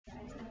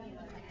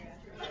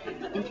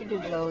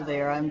Hello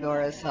there, I'm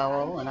Doris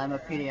Howell, and I'm a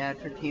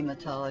pediatric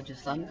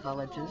hematologist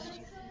oncologist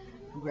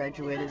who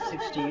graduated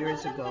 60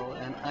 years ago,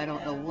 and I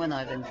don't know when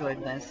I've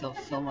enjoyed myself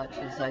so much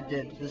as I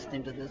did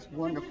listening to this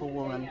wonderful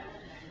woman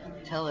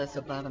tell us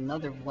about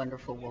another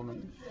wonderful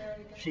woman.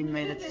 She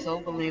made it so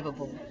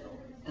believable,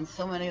 and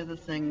so many of the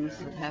things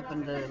that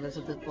happened to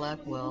Elizabeth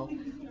Blackwell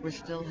were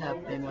still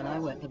happening when I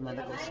went to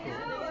medical school.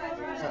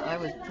 So I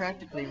was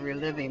practically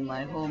reliving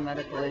my whole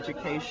medical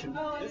education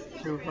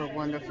through her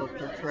wonderful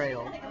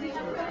portrayal.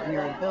 And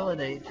her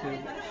ability to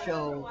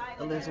show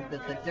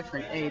Elizabeth at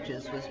different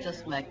ages was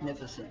just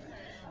magnificent.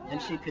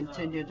 And she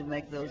continued to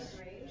make those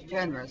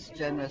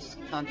generous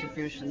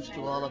contributions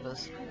to all of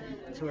us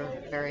to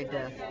her very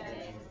death.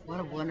 What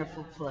a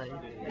wonderful play.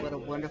 What a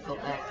wonderful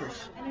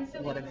actress.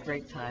 What a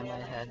great time I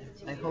had.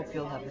 I hope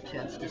you'll have a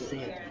chance to see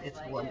it. It's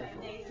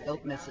wonderful.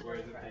 Don't miss it.